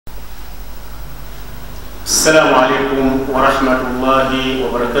السلام عليكم ورحمة الله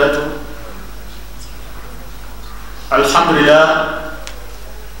وبركاته. الحمد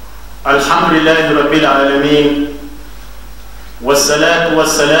لله رب العالمين، والصلاة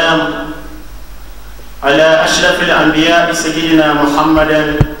والسلام على أشرف الأنبياء سيدنا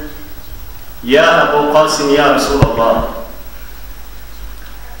محمد يا أبو قاسم يا رسول الله.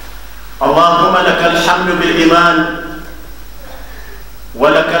 اللهم لك الحمد بالإيمان،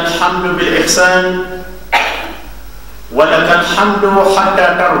 ولك الحمد بالإحسان، ولك الحمد حتى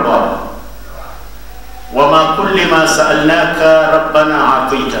ترضى، وما كل ما سألناك ربنا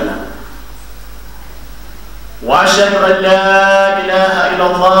عطيتنا. وأشهد أن لا إله إلا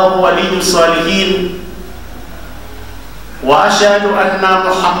الله ولي الصالحين، وأشهد أن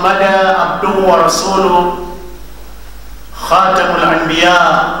محمدا عبده ورسوله خاتم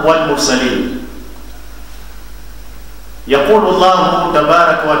الأنبياء والمرسلين. يقول الله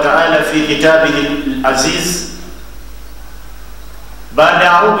تبارك وتعالى في كتابه العزيز بعد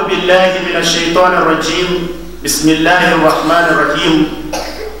أعوذ بالله من الشيطان الرجيم بسم الله الرحمن الرحيم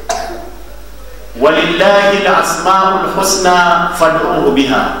ولله الأسماء الحسنى فادعوه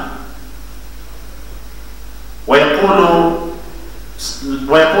بها.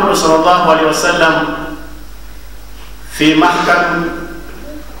 ويقول صلى الله عليه وسلم في محكم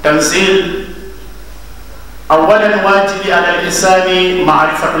تنزيل أولا واجب على الإنسان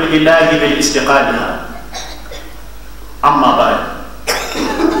معرفة الإله بالاستقامة. أما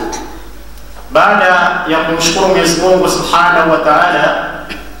baada ya kumshukuru Mwenyezi Mungu Subhanahu wa Ta'ala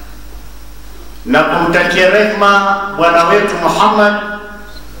na kumtakia rehema bwana wetu Muhammad,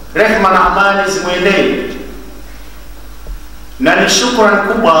 rehema na amani zimwendee, na ni shukrani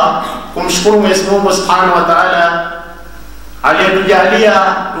kubwa kumshukuru Mwenyezi Mungu Subhanahu wa Ta'ala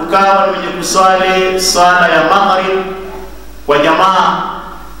aliyetujalia tukawa wenye kuswali swala ya maghrib kwa jamaa.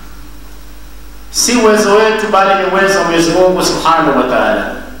 Si uwezo wetu bali ni uwezo wa Mwenyezi Mungu Subhanahu wa Ta'ala.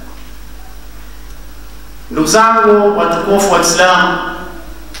 Ndugu zangu watukufu wa Islam,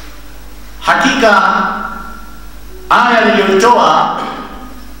 hakika aya niliyotoa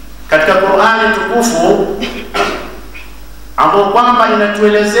katika Qur'ani tukufu ambapo kwamba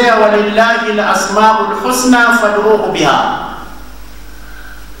inatuelezea walillahi al-asmaul husna fad'uhu biha,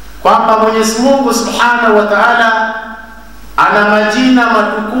 kwamba Mwenyezi Mungu Subhanahu wa Ta'ala ana majina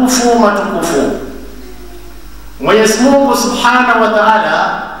matukufu. Mwenyezi Mungu Subhanahu wa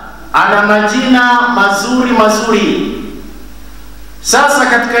Ta'ala ana majina mazuri. Sasa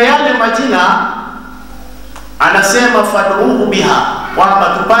katika yale majina anasema fad'uhu biha, kwamba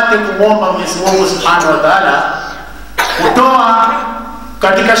tupate kumwomba Mwenyezi Mungu Subhanahu wa Ta'ala kutoa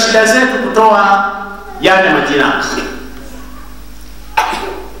katika shida zetu, kutoa yale majina.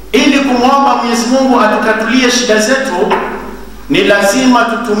 Ili kumwomba Mwenyezi Mungu atukatulie shida zetu, ni lazima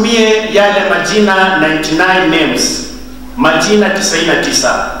tutumie yale majina 99 names, majina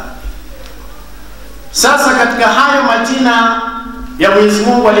 99. Sasa katika hayo majina ya Mwenyezi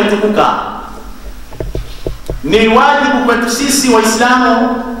Mungu aliyetukuka, ni wajibu kwetu sisi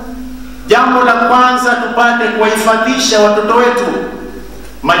Waislamu, jambo la kwanza tupate kuwahifadhisha watoto wetu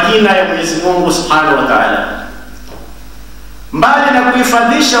majina ya Mwenyezi Mungu Subhanahu wa Ta'ala. Mbali na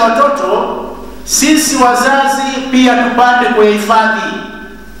kuhifadhisha watoto, sisi wazazi pia tupate kuhifadhi.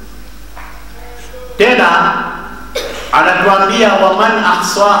 Tena anatuambia waman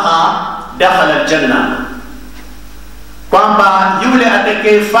ahsaha dakhala aljanna, kwamba yule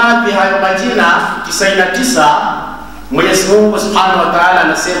atakayehifadhi hayo majina 99 Mwenyezi Mungu Subhanahu wa Ta'ala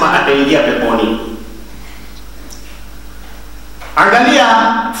anasema ataingia peponi. Angalia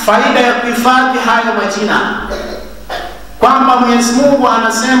faida ya kuhifadhi hayo majina, kwamba Mwenyezi Mungu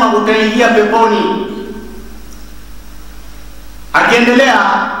anasema utaingia peponi. Akiendelea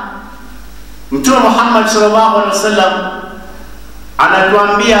Mtume Muhammad sallallahu alaihi wasallam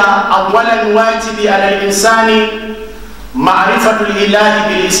anatuambia awalan wajibi ala al-insani ma'rifatul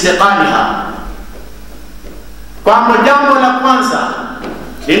ilahi bil istiqamah, kwamba jambo la kwanza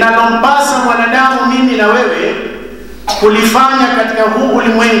linalompasa mwanadamu, mimi na wewe, kulifanya katika huu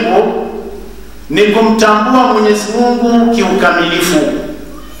ulimwengu ni kumtambua Mwenyezi Mungu kiukamilifu,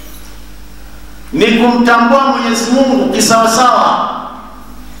 ni kumtambua Mwenyezi Mungu kisawasawa,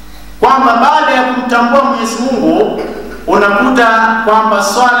 kwamba baada ya kumtambua Mwenyezi Mungu unakuta kwamba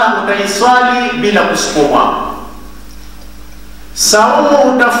swala utaiswali bila kusukumwa,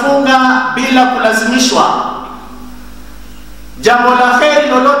 saumu utafunga bila kulazimishwa, jambo la kheri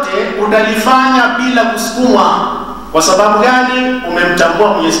lolote utalifanya bila kusukumwa. Kwa sababu gani? Umemtambua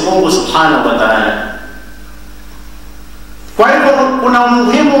Mwenyezi Mungu Subhanahu wa Ta'ala. Kwa hivyo kuna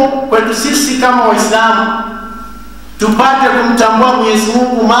umuhimu kwetu sisi kama Waislamu tupate kumtambua Mwenyezi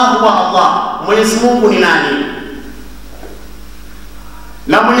Mungu, ma huwa Allah, Mwenyezi Mungu ni nani?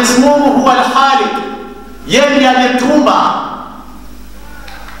 Na Mwenyezi Mungu huwa al-Khaliq, yeye ndiye aliyetumba.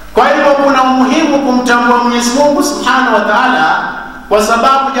 Kwa hivyo kuna umuhimu kumtambua Mwenyezi Mungu Subhanahu wa Ta'ala, kwa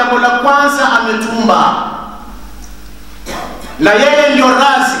sababu jambo la kwanza ametumba, na yeye ndio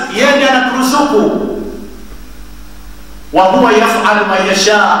razi, yeye ndiye anaturuzuku. Wa huwa yaf'alu ma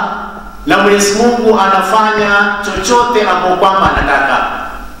yasha, na Mwenyezi Mungu anafanya chochote ambacho kwamba anataka.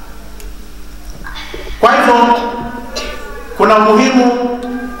 Kwa hivyo kuna umuhimu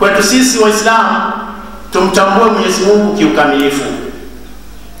kwetu sisi Waislamu tumtambue Mwenyezi Mungu kiukamilifu.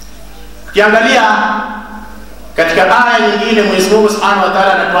 Kiangalia katika aya nyingine Mwenyezi Mungu Subhanahu wa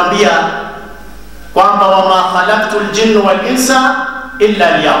Ta'ala anatuambia kwamba wama khalaqtul jinna wal insa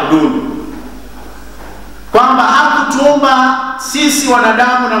illa liya'budun, kwamba hakutuumba sisi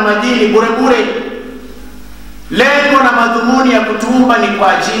wanadamu na majini bure bure. Lengo na madhumuni ya kutuumba ni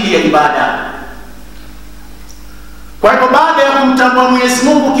kwa ajili ya ibada. Kwa hivyo baada ya kumtambua Mwenyezi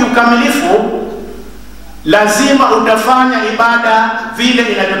Mungu kiukamilifu, lazima utafanya ibada vile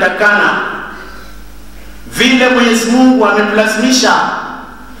inavyotakana, vile Mwenyezi Mungu ametulazimisha,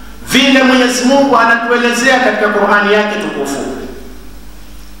 vile Mwenyezi Mungu anatuelezea katika Qur'ani yake tukufu.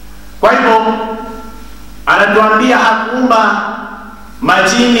 Kwa hivyo anatuambia hakuumba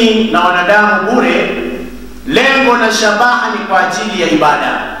majini na wanadamu bure, lengo na shabaha ni kwa ajili ya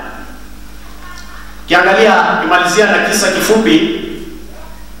ibada. Kiangalia, kimalizia na kisa kifupi.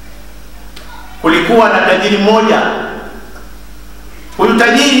 Kulikuwa na tajiri mmoja. Huyu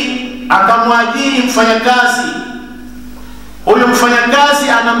tajiri akamwajiri mfanyakazi. Huyu mfanyakazi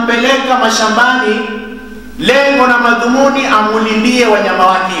anampeleka mashambani, lengo na madhumuni amulindie wanyama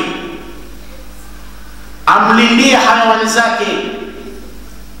wake, amlindie hayawani zake.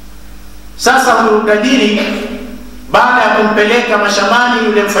 Sasa huyu tajiri baada ya kumpeleka mashambani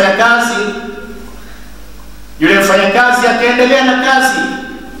yule mfanyakazi akaendelea na kazi,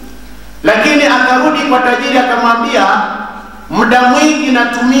 lakini akarudi kwa tajiri akamwambia, muda mwingi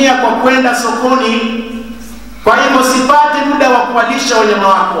natumia kwa kwenda sokoni, kwa hivyo sipati muda wa kuwalisha wanyama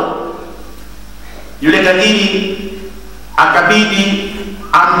wako. Yule tajiri akabidi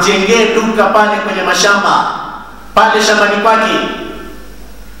amjengee duka pale kwenye mashamba, pale shambani kwake,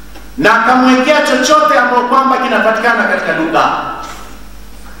 na akamwekea chochote ambacho kwamba kinapatikana katika duka.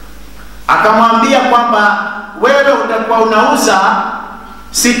 Akamwambia kwamba wewe utakuwa unauza,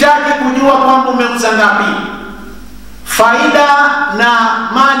 sitaki kujua kwamba umeuza ngapi, faida na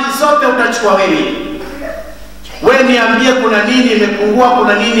mali zote utachukua wewe. Wewe niambie kuna nini imepungua,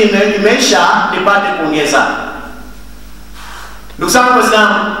 kuna nini imeisha, nipate kuongeza. Ndugu zangu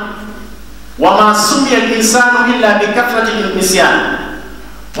Waislamu, wama sumiya al-insanu illa bikathrati al-nisyan,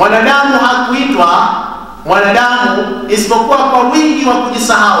 mwanadamu hakuitwa mwanadamu isipokuwa kwa wingi wa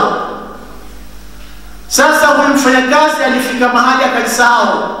kujisahau. Sasa huyu mfanyakazi alifika mahali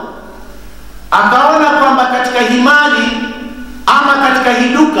akajisahau, akaona kwamba katika himali ama katika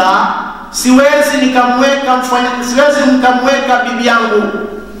hiduka siwezi nikamweka bibi yangu,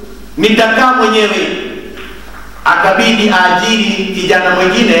 nitakaa mwenyewe. Akabidi aajiri kijana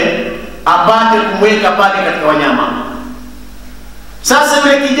mwingine apate kumweka pale katika wanyama. Sasa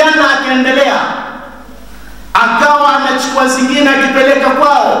yule kijana akaendelea, akawa anachukua zingine akipeleka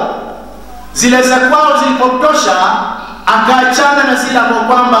kwao. Zile za kwao zilipotosha, akaachana na zile ambazo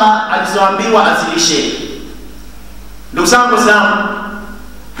kwamba alizoambiwa azilishe. Ndugu zangu Waislamu,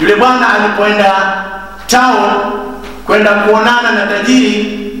 yule bwana alipoenda town kwenda kuonana na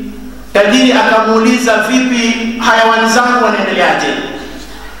tajiri akamuuliza, vipi hayawani zangu wanaendeleaje,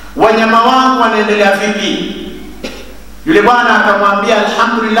 wanyama wangu wanaendelea vipi? Yule bwana akamwambia,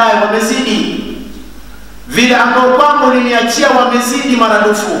 alhamdulillah, wamezidi vile ambao kwamba uliniachia, wamezidi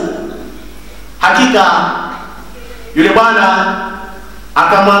maradufu. Hakika yule bwana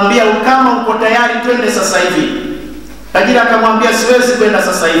akamwambia, kama uko tayari twende sasa hivi. Tajiri akamwambia, siwezi kwenda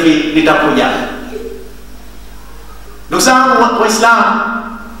sasa hivi, nitakuja. Ndugu zangu Waislamu,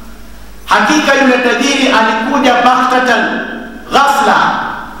 hakika yule tajiri alikuja bahtatan, ghafla.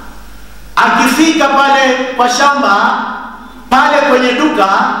 Akifika pale kwa shamba, pale kwenye duka,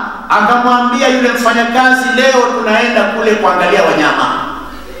 akamwambia yule mfanyakazi, leo tunaenda kule kuangalia wanyama,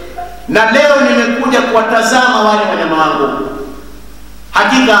 na leo nimekuja kuwatazama wale wanyama wangu.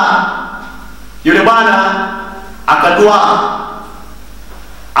 Hakika yule bwana akadua,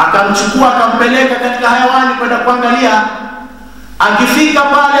 akamchukua akampeleka katika hayawani kwenda kuangalia. Akifika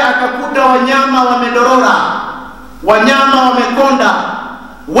pale akakuta wanyama wamedorora, wanyama wamekonda,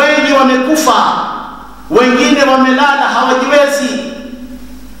 wengi wamekufa, wengine wamelala hawajiwezi.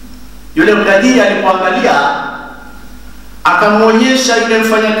 Yule mtajiri alipoangalia Akamuonyesha yule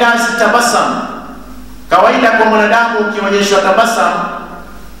mfanyakazi tabasamu. Kawaida kwa mwanadamu ukionyeshwa tabasamu,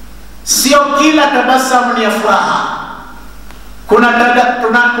 sio kila tabasamu ni ya furaha.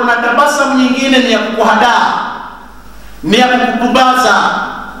 Kuna tabasamu nyingine ni ya kukuhadaa, ni ya kukubaza.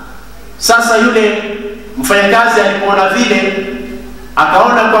 Sasa yule mfanyakazi alipoona vile,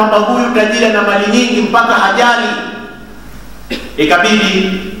 akaona kwamba huyu tajiri na mali nyingi mpaka hajali,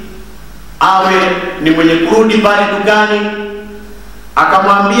 ikabidi awe ni mwenye kurudi pale dukani.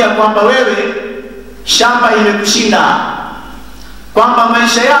 Akamwambia kwamba wewe, shamba imekushinda, kwamba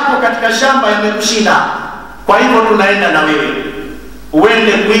maisha yako katika shamba yamekushinda, kwa hivyo tunaenda na wewe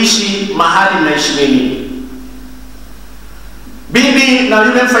uende kuishi mahali naishi mimi. Bibi na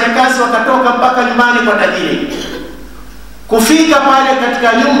yule mfanyakazi wakatoka mpaka nyumbani kwa tajiri. Kufika pale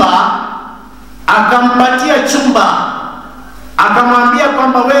katika nyumba, akampatia chumba, akamwambia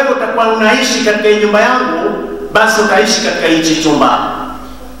kwamba wewe utakuwa unaishi katika nyumba yangu, basi utaishi katika hichi chumba.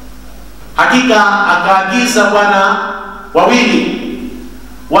 Hakika akaagiza bwana wawili,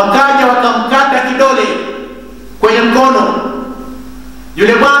 wakaja wakamkata kidole kwenye mkono.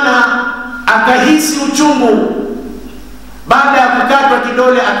 Yule bwana akahisi uchungu. Baada ya kukatwa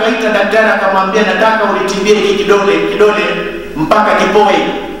kidole, akaita daktari, akamwambia nataka ulitibie hiki kidole mpaka kipoe.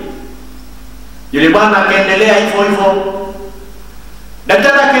 Yule bwana akaendelea hivyo hivyo.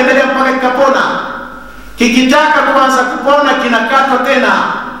 Daktari akaendelea mpaka kikapona. Kikitaka kuanza kupona, kinakatwa tena.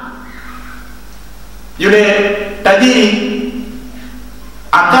 Yule tajiri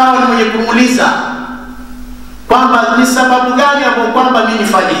akawa ni mwenye kumuuliza kwamba ni sababu gani ambayo kwamba mimi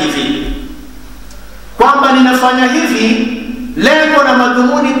nifanye hivi, kwamba ninafanya hivi lengo na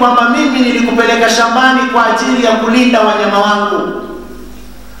madhumuni kwamba mimi nilikupeleka shambani kwa ajili ya kulinda wanyama wangu,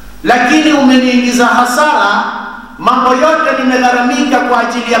 lakini umeniingiza hasara. Mambo yote nimegharamika kwa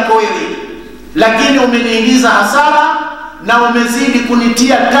ajili yako wewe, lakini umeniingiza hasara na umezidi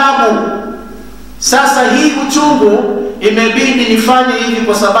kunitia tabu. Sasa hii uchungu imebidi nifanye hivi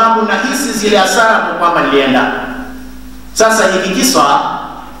kwa sababu nahisi zile hasara kwa kwamba nilienda. Sasa hiki kisa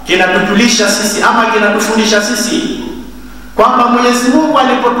kinatujulisha sisi ama kinatufundisha sisi kwamba Mwenyezi Mungu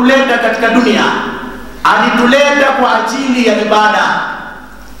alipotuleta katika dunia, alituleta kwa ajili ya ibada.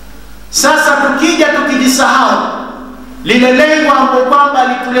 Sasa tukija tukijisahau lile lengo ambalo kwamba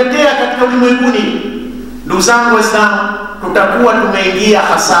alituletea katika ulimwenguni, ndugu zangu Waislamu, tutakuwa tumeingia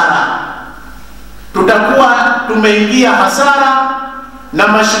hasara. Tutakuwa tumeingia hasara na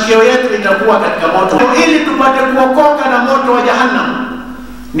mashikio yetu itakuwa katika moto. Ili tupate kuokoka na moto wa Jahannam,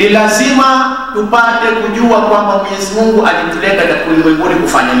 ni lazima tupate kujua kwamba Mwenyezi Mungu alituleta katika ulimwenguni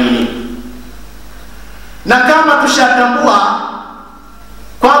kufanya nini. Na kama tushatambua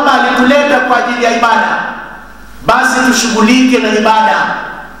kwamba alituleta kwa ajili ya ibada, basi tushughulike na ibada,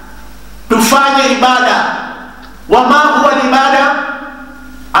 tufanye ibada. Wama huwa ibada?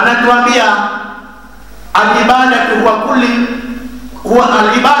 Anatuambia al-ibadatu huwa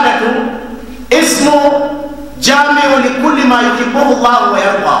al-ibadatu ismu jami'u likulli ma yuhibbuhu Allah wa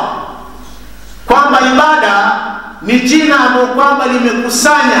yarda, kwamba ibada ni jina ambalo kwamba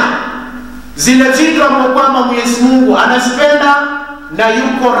limekusanya zile vitu ambavyo kwamba Mwenyezi Mungu anazipenda na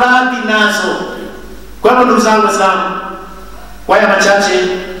yuko radhi nazo. Kwa hivyo ndugu zangu Waislamu, kwa haya machache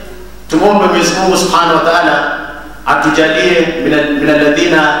tumuombe Mwenyezi Mungu Subhanahu wa Ta'ala atujalie min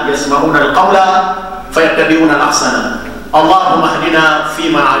alladhina yasma'una alqawla fayattabi'una ahsana. Allahumma hdina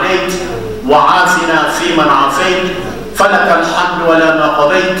fima hadayt wa afina fima afayt, falaka alhamdu wa la ma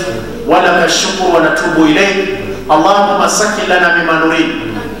qadayt wa laka ash-shukru wa natubu ilayk. Allahumma sakhkhir lana mimma nurid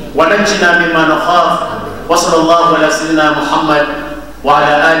wa najjina mimma nakhaf. Wa sallallahu ala sayyidina Muhammad wa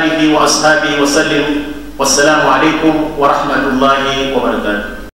ala alihi wa ashabihi wa sallim. Wassalamu alaykum wa rahmatullahi wa barakatuh.